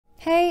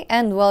Hey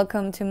and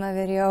welcome to my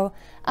video.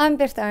 I'm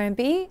Birta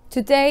R&B.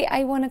 Today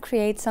I want to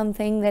create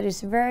something that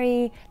is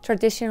very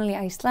traditionally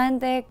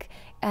Icelandic,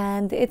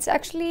 and it's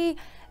actually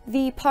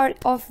the part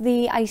of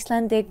the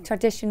Icelandic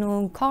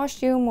traditional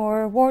costume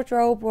or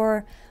wardrobe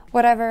or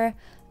whatever,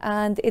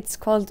 and it's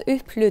called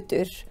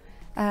upplutur,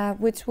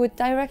 which would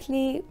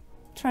directly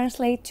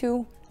translate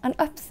to an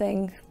up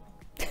thing.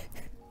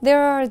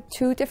 There are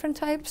two different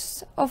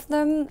types of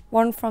them,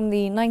 one from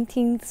the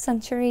 19th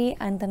century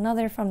and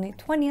another from the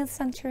 20th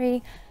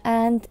century,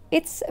 and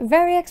it's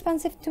very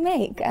expensive to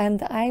make,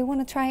 and I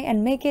want to try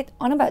and make it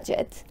on a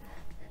budget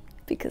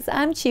because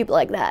I'm cheap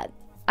like that.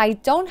 I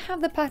don't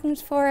have the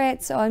patterns for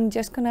it, so I'm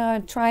just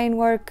gonna try and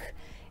work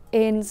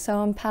in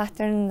some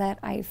pattern that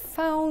I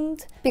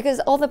found,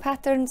 because all the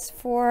patterns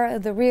for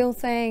the real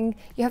thing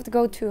you have to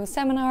go to a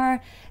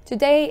seminar.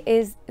 Today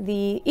is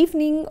the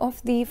evening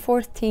of the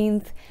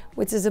 14th,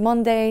 which is a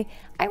Monday.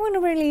 I want to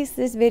release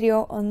this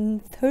video on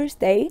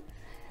Thursday,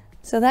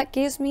 so that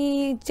gives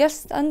me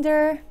just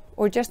under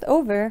or just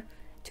over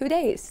 2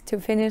 days to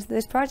finish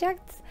this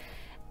project.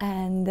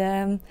 And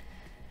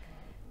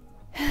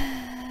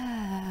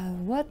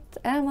what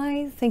am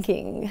I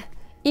thinking?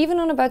 Even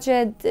on a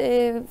budget,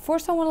 for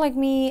someone like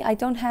me, I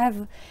don't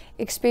have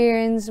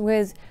experience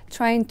with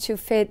trying to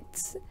fit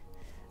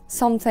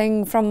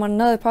something from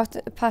another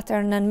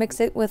pattern and mix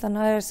it with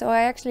another, so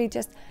I actually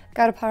just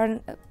got a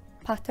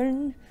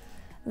pattern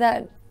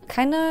that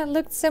kind of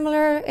looked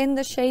similar in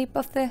the shape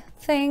of the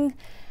thing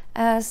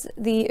as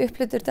the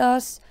upplutur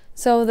does.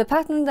 So the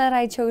pattern that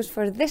I chose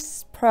for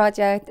this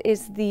project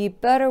is the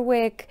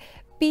Butterwick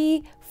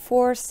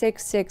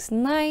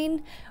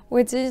B4669,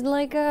 which is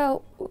like a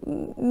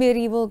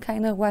medieval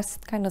kind of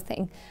West kind of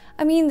thing.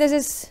 I mean, this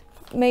is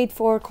made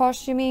for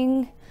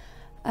costuming.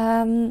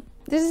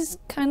 This is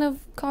kind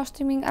of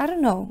costuming, I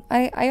don't know.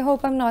 I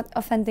hope I'm not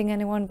offending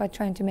anyone by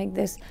trying to make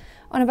this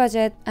on a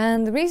budget.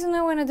 And the reason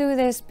I want to do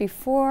this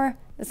before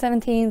the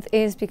 17th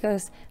is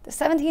because the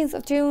 17th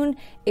of June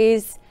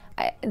is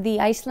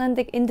the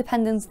Icelandic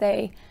Independence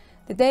Day.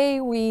 The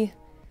day we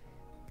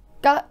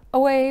got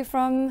away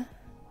from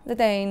the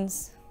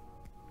Danes.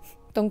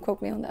 Don't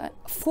quote me on that.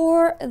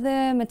 For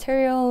the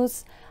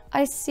materials,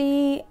 I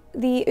see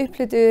the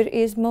upplutur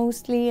is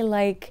mostly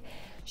like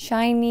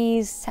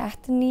shiny,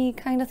 satiny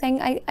kind of thing.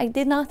 I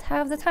did not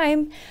have the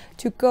time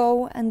to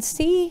go and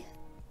see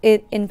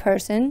it in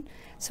person,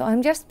 so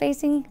I'm just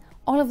basing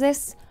all of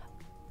this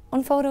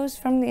on photos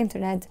from the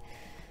internet.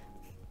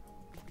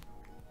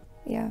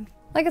 Yeah,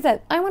 like I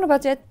said, I'm on a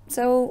budget,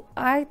 so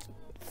I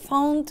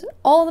found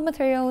all the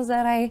materials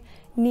that I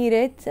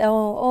needed,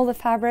 all the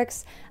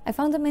fabrics. I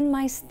found them in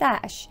my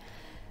stash,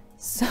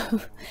 so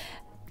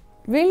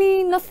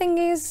really nothing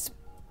is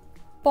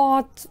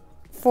bought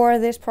for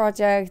this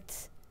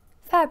project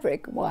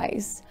fabric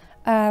wise.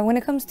 When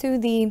it comes to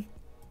the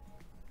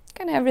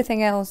kind of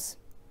everything else,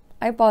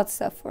 I bought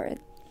stuff for it.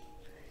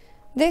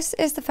 This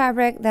is the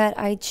fabric that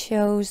I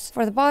chose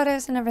for the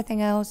bodice and everything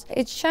else.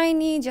 It's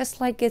shiny, just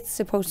like it's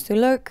supposed to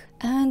look,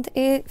 and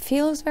it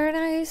feels very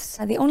nice.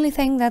 The only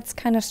thing that's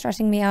kind of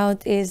stressing me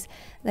out is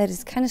that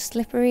it's kind of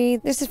slippery.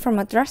 This is from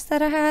a dress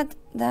that I had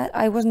that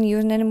I wasn't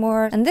using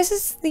anymore, and this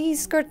is the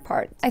skirt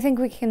part. I think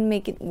we can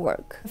make it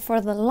work. For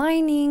the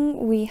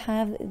lining, we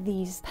have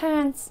these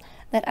pants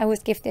that I was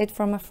gifted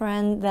from a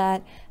friend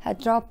that had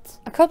dropped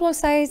a couple of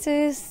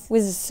sizes,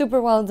 was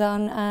super well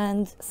done,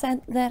 and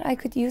said that I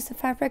could use the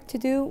fabric to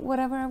do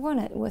whatever I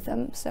wanted with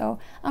them. So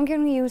I'm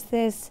going to use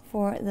this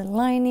for the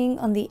lining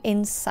on the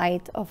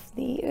inside of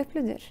the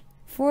upplutur.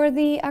 For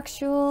the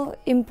actual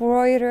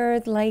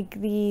embroidered,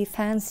 like the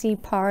fancy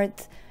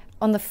part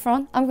on the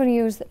front, I'm going to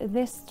use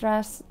this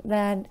dress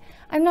that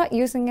I'm not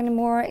using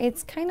anymore.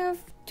 It's kind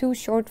of too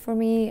short for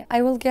me.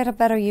 I will get a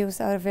better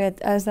use out of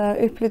it as a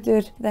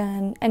upplutur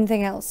than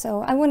anything else,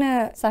 so I want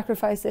to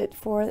sacrifice it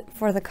for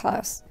the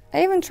cause.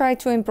 I even tried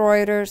to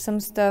embroider some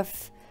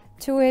stuff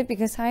to it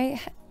because I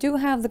do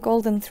have the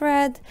golden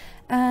thread,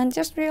 and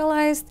just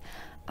realized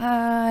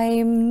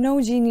I'm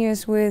no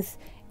genius with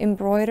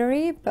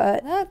embroidery,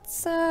 but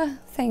that's a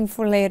thing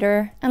for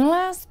later. And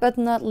last but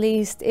not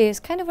least is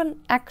kind of an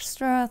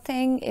extra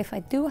thing. If I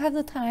do have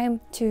the time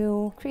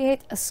to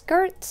create a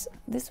skirt,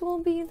 this will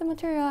be the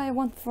material I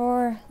want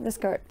for the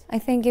skirt. I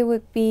think it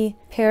would be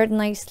paired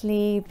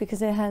nicely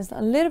because it has a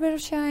little bit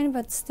of shine,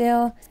 but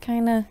still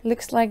kind of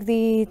looks like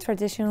the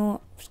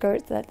traditional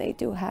skirt that they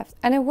do have.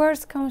 And if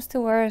worst comes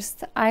to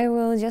worst, I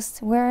will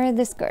just wear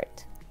the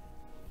skirt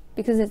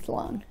because it's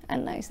long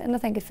and nice, and I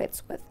think it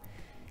fits with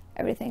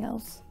everything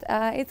else.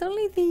 It's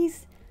only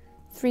these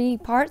 3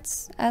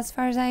 parts as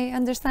far as I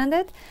understand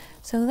it,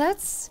 so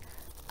that's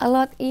a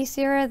lot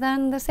easier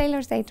than the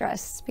Sailor's Day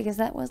dress, because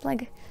that was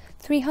like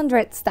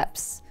 300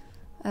 steps.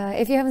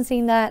 If you haven't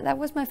seen that, that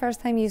was my first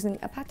time using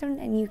a pattern,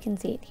 and you can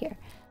see it here.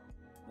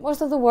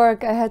 Most of the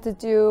work I had to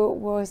do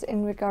was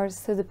in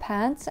regards to the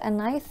pants,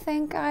 and I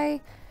think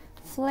I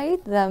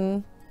flayed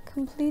them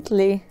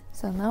completely,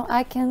 so now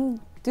I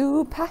can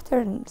do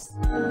patterns.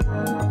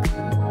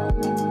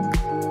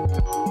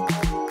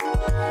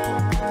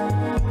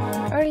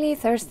 Finally,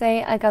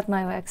 Thursday, I got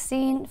my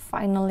vaccine,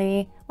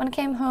 finally. When I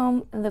came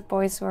home, the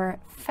boys were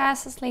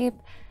fast asleep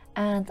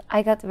and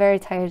I got very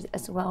tired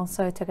as well,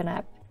 so I took a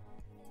nap.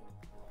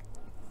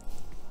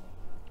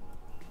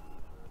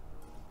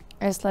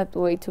 I slept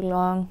way too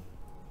long.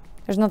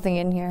 There's nothing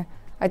in here.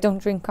 I don't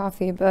drink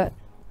coffee, but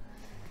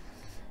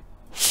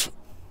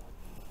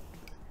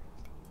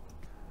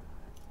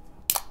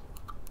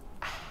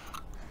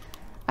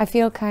I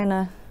feel kind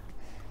of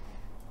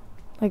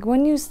like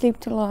when you sleep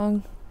too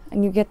long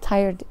and you get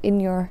tired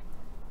in your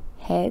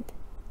head,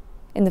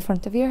 in the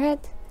front of your head,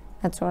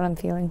 that's what I'm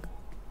feeling.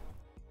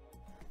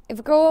 If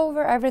I go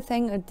over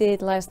everything I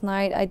did last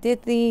night, I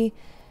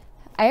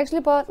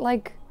actually bought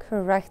like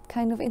correct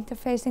kind of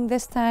interfacing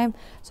this time.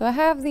 So I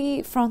have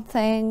the front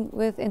thing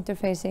with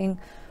interfacing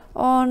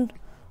on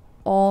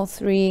all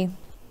 3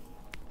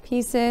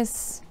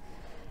 pieces,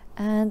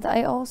 and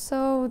I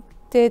also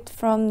did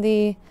from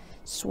the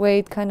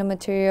suede kind of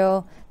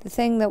material the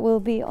thing that will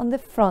be on the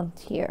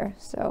front here.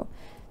 So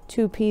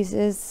 2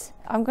 pieces.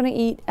 I'm gonna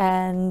eat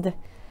and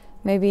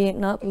maybe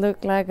not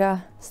look like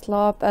a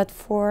slob at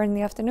 4 in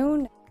the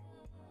afternoon.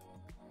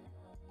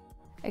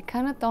 It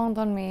kind of dawned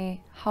on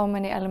me how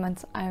many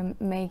elements I'm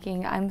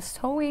making. I'm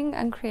sewing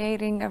and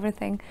creating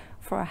everything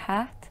for a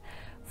hat,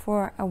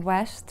 for a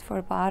vest,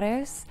 for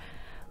bodice,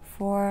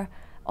 for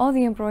all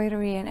the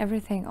embroidery and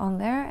everything on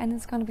there, and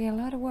it's going to be a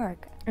lot of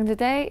work. And the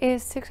day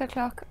is 6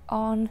 o'clock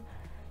on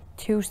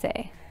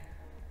Tuesday.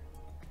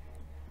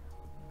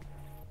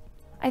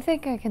 I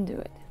think I can do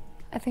it.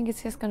 I think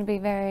it's just going to be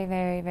very,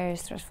 very, very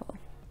stressful.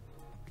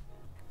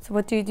 So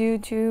what do you do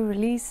to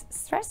release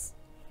stress?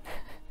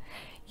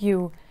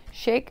 You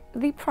shake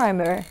the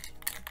primer.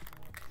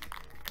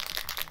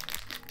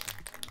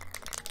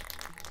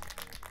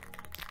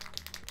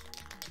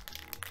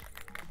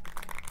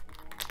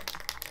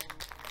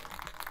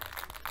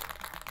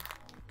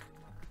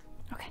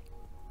 Okay.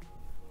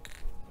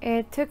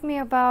 It took me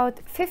about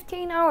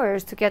 15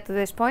 hours to get to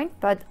this point,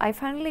 but I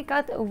finally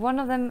got one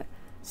of them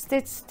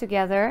stitched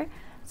together.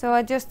 So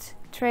I just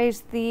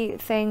traced the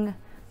thing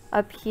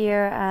up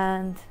here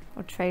and,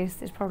 or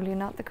traced is probably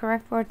not the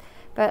correct word,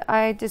 but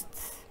I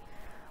just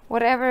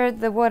whatever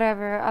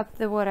up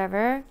the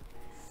whatever.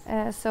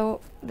 So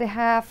the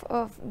half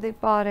of the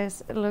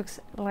bodice looks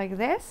like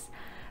this.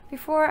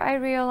 Before I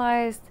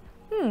realized,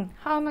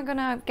 how am I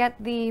gonna get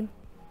the,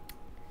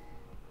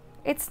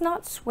 it's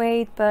not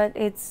suede, but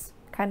it's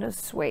kind of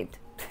suede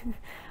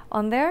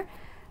on there.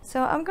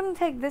 So I'm gonna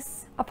take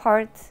this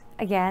apart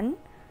again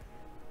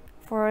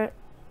for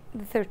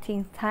the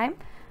 13th time.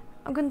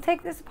 I'm gonna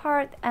take this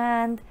apart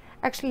and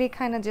actually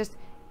kind of just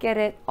get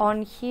it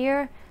on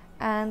here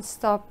and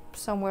stop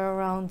somewhere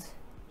around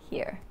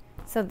here.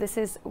 So this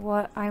is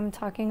what I'm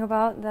talking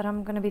about that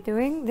I'm gonna be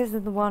doing. This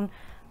is the one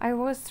I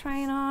was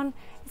trying on.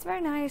 It's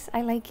very nice,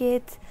 I like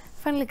it.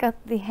 Finally got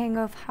the hang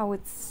of how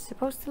it's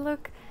supposed to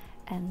look,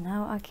 and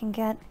now I can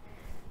get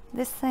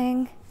this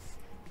thing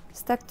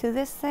stuck to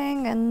this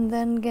thing and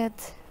then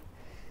get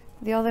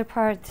the other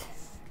part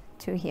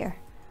to here.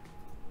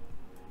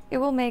 It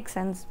will make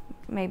sense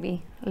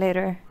maybe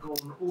later.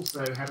 Gorn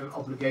also had an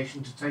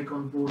obligation to take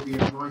on board the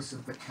advice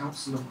of the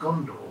Council of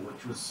Gondor,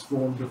 which was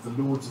formed of the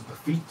Lords of the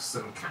Fiefs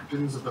and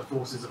Captains of the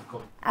Forces of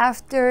Gondor.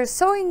 After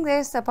sewing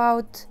this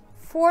about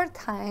 4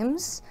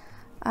 times,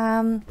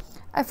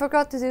 I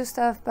forgot to do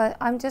stuff, but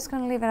I'm just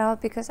gonna leave it out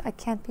because I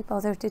can't be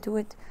bothered to do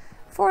it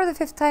for the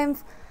 5th time.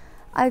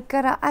 I've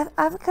got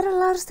a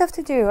lot of stuff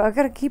to do. I've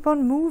got to keep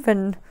on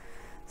moving.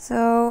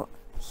 So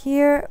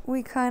here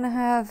we kind of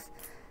have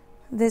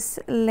this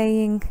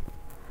laying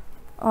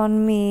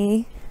on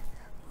me.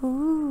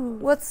 Ooh.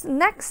 What's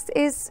next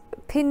is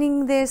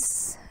pinning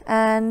this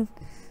and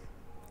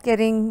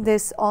getting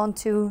this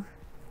onto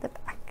the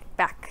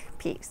back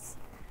piece,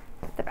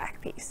 the back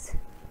piece,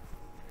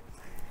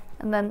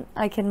 and then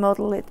I can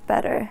model it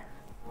better.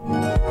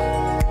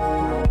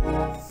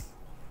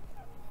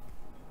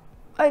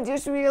 I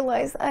just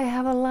realized I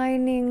have a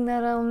lining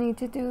that I'll need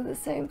to do the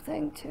same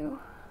thing to.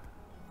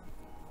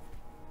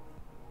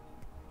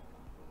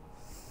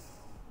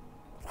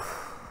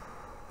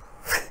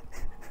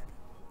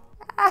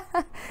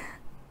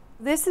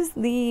 This is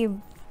the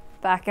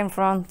back and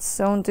front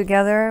sewn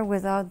together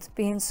without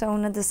being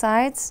sewn at the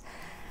sides.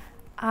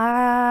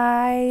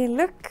 I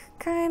look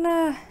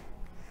kinda...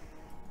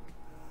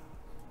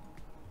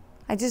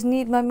 I just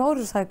need my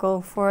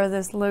motorcycle for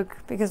this look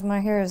because my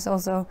hair is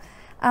also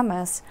a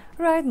mess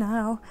right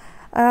now.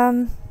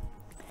 I'm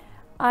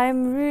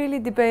really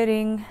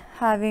debating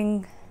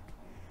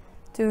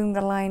doing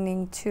the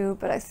lining too,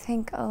 but I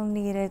think I'll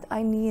need it.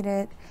 I need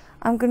it.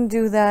 I'm gonna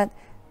do that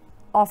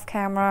off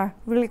camera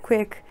really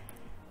quick,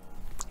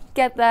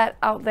 get that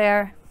out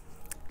there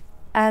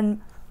and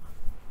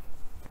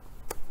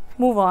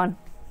move on.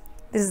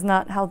 This is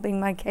not helping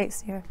my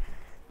case here.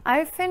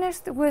 I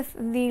finished with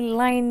the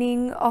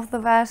lining of the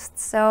vest,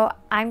 so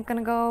I'm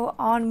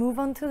gonna move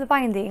on to the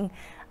binding.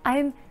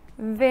 I'm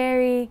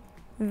very,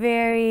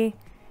 very,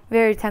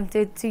 very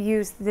tempted to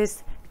use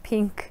this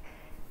pink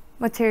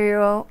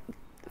material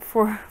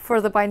for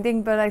the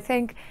binding, but I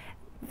think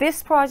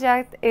this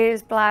project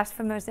is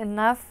blasphemous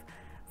enough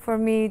for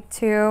me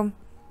to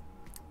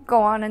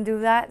go on and do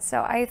that.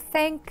 So I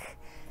think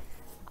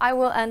I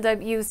will end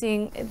up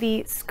using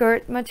the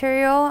skirt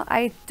material.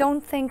 I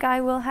don't think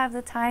I will have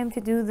the time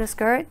to do the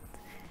skirt,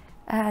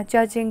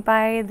 judging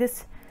by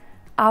this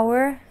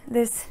hour,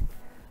 this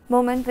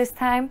moment, this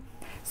time.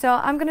 So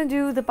I'm gonna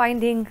do the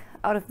binding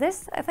out of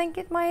this. I think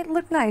it might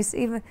look nice,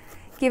 even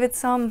give it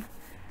some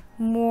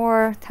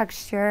more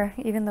texture,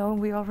 even though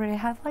we already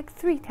have like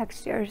 3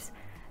 textures.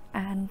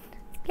 And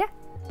yeah.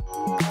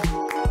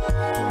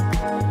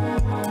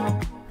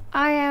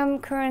 I am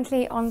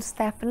currently on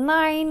step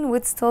 9,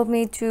 which told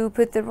me to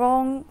put the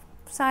wrong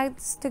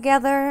sides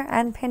together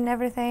and pin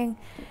everything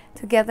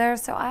together.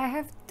 So I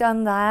have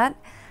done that.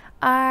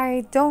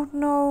 I don't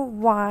know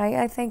why.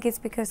 I think it's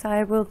because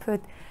I will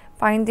put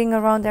binding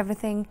around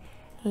everything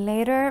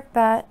later,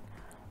 but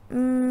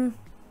I'm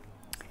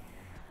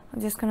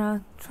just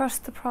gonna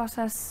trust the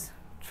process,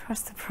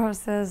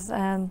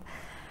 and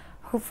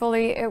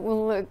hopefully it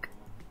will look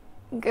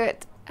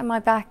good. And my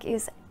back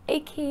is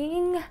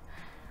aching.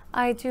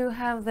 I do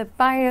have the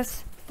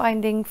bias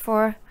binding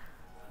for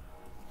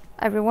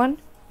everyone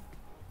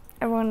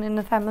in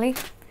the family.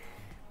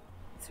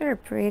 It's very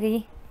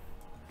pretty.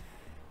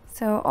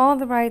 So all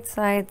the right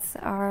sides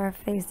are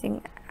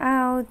facing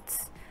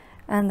out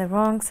and the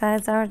wrong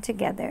sides are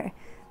together.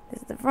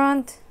 This is the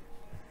front,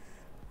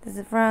 this is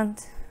the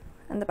front,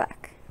 and the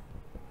back.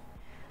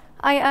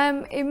 I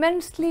am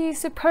immensely,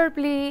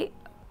 superbly,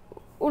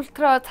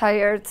 ultra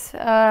tired.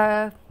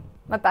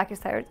 My back is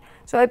tired.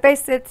 So I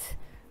basted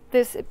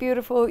this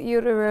beautiful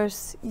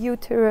uterus,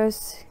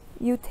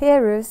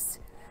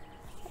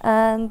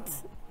 and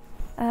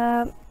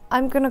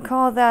I'm gonna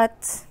call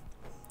that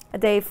a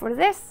day for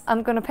this.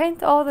 I'm gonna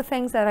paint all the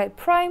things that I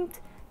primed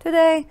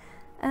today,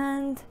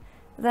 and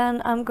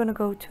then I'm gonna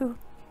go to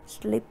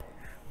sleep.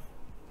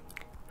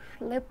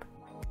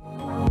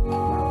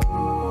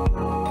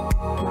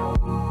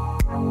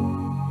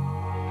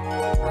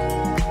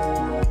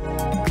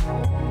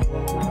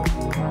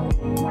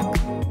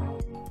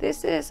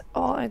 This is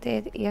all I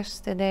did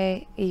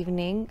yesterday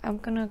evening. I'm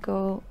gonna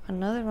go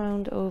another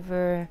round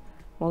over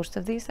most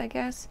of these, I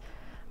guess.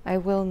 I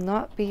will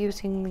not be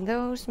using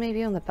those,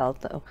 maybe on the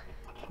belt though,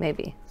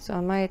 maybe. So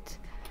I might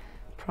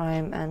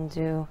prime and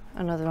do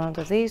another round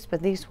of these,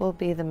 but these will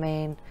be the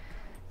main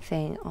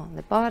thing on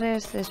the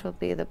bodice. This will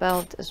be the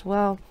belt as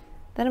well.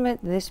 Then I made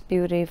this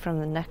beauty from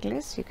the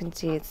necklace. You can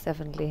see it's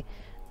definitely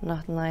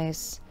not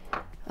nice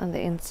on the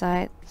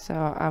inside, so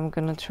I'm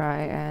gonna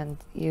try and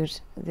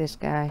use this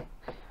guy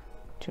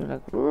to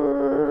like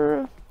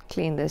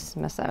clean this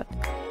mess out.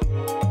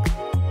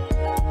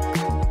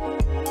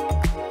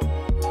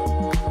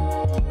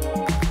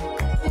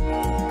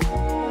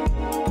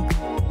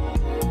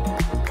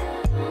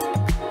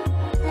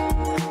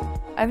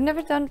 I've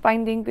never done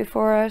binding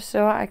before,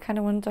 so I kind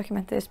of want to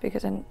document this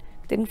because I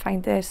didn't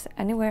find this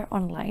anywhere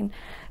online.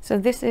 So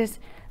this is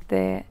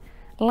the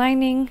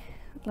lining,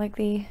 like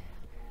the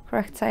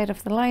correct side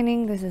of the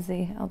lining. This is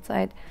the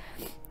outside.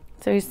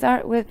 So you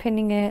start with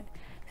pinning it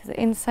to the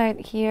inside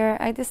here.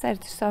 I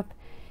decided to stop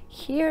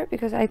here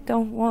because I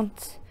don't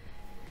want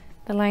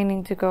the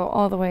lining to go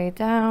all the way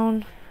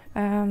down.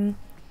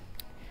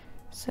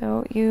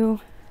 So you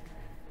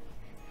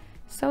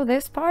sew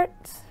this part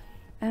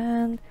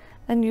and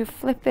then you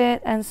flip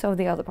it and sew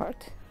the other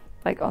part,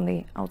 like on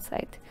the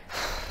outside.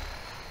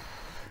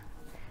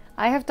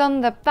 I have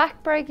done the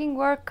back-breaking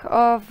work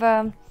of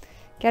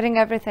getting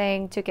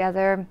everything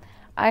together.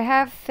 I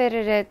have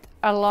fitted it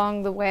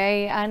along the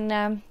way,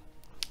 and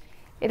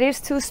it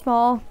is too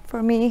small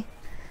for me,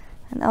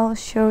 and I'll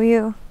show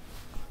you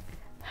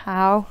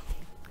how.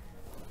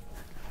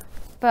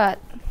 But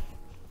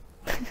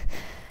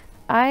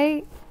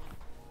I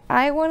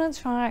want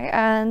to try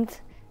and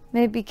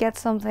maybe get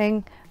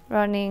something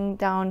running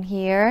down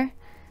here.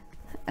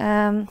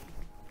 I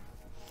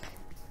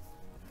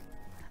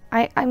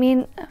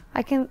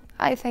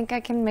think I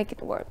can make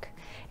it work.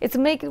 It's a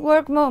make it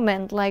work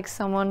moment, like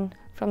someone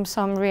from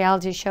some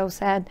reality show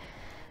said.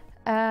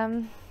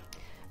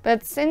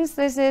 But since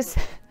this is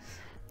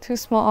too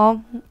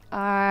small,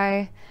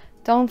 I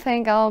don't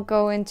think I'll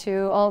go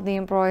into all the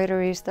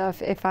embroidery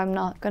stuff if I'm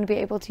not going to be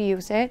able to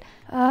use it.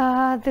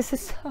 This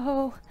is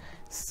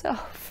so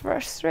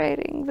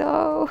frustrating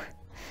though.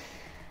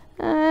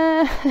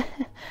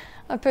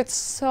 I put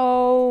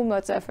so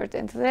much effort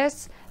into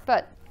this,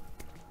 but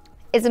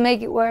it's a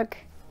make it work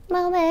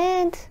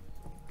moment.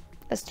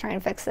 Let's try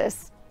and fix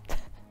this.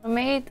 I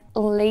made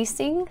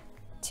lacing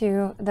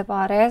to the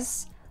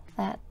bodice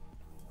that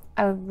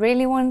I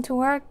really wanted to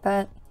work,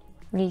 but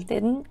really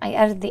didn't. I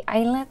added the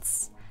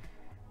eyelets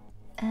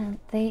and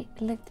they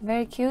looked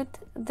very cute.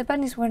 The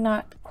bunnies were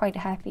not quite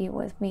happy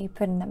with me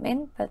putting them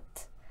in,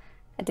 but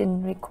I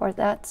didn't record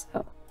that,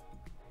 so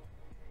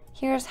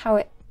here's how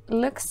it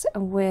looks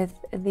with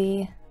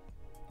the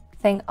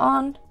thing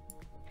on.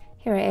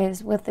 Here it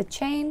is with the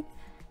chain,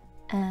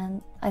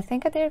 and I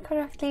think I did it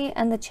correctly,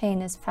 and the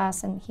chain is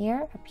fastened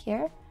here, up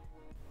here,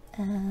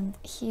 and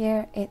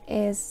here it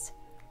is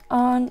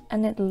on,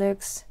 and it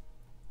looks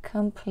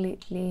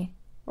completely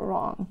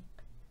wrong.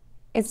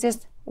 It's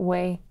just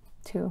way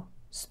too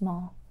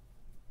small.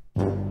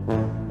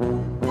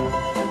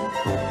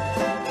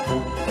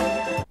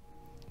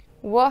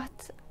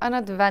 What an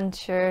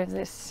adventure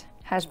this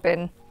has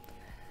been.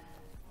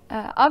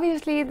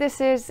 Obviously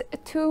this is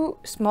too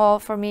small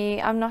for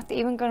me. I'm not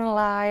even gonna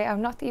lie.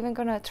 I'm not even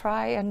gonna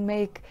try and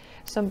make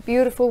some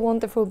beautiful,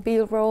 wonderful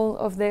B-roll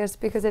of this,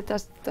 because it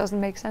doesn't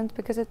make sense,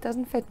 because it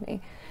doesn't fit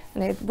me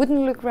and it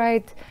wouldn't look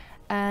right.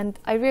 And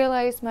I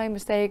realized my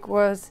mistake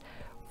was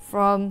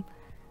from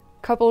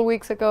a couple of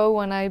weeks ago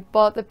when I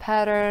bought the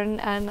pattern,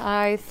 and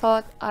I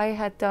thought I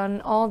had done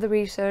all the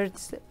research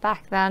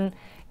back then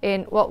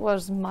in what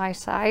was my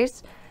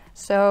size.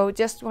 So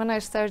just when I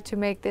started to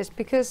make this,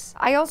 because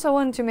I also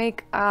wanted to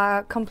make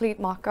a complete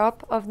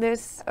mock-up of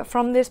this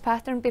from this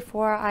pattern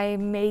before I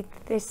made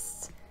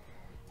this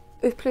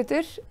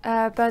upplutur,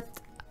 but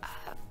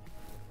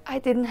I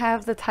didn't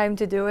have the time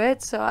to do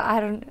it, so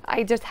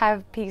I just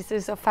have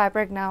pieces of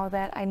fabric now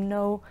that I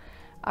know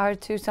are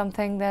to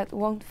something that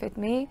won't fit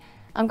me.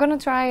 I'm gonna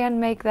try and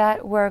make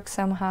that work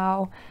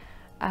somehow,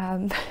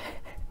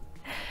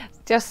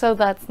 just so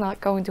that's not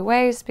going to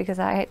waste, because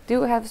I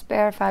do have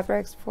spare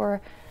fabrics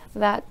for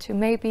that to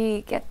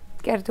maybe get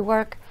it to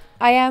work.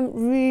 I am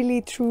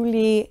really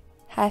truly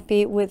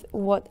happy with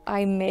what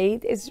I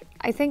made.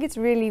 I think it's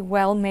really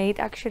well made,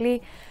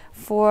 actually,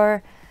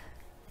 for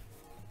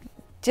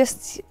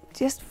just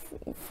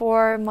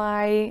for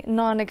my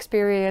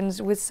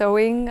non-experience with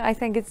sewing. I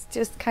think it's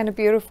just kind of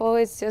beautiful.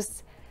 It's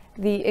just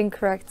the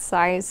incorrect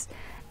size,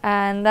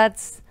 and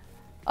that's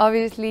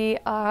obviously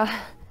a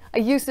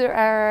user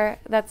error.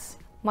 That's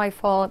my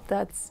fault.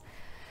 That's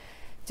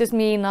just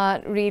me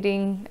not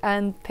reading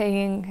and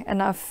paying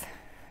enough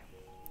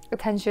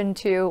attention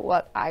to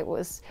what I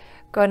was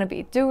gonna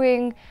be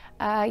doing.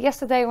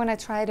 Yesterday when I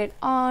tried it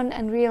on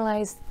and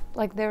realized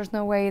like there's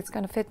no way it's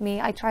gonna fit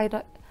me, I tried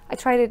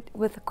it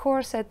with a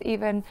corset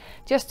even,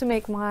 just to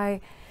make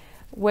my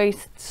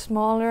waist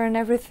smaller and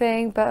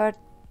everything, but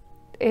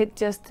it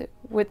just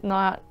would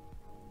not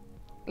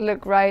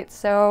look right.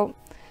 So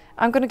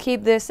I'm gonna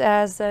keep this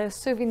as a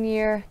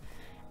souvenir,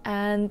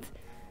 and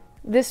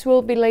this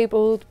will be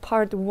labeled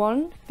part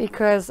 1,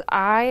 because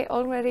I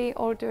already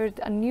ordered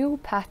a new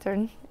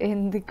pattern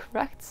in the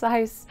correct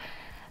size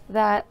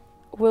that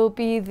will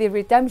be the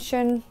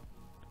redemption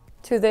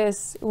to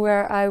this,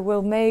 where I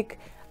will make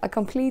a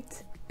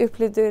complete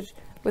upplutur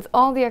with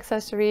all the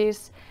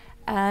accessories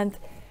and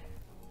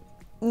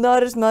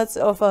not as much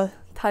of a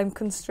time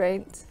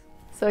constraint.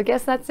 So I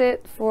guess that's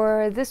it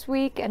for this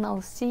week, and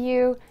I'll see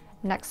you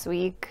next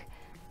week.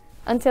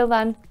 Until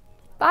then,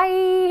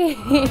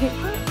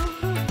 bye!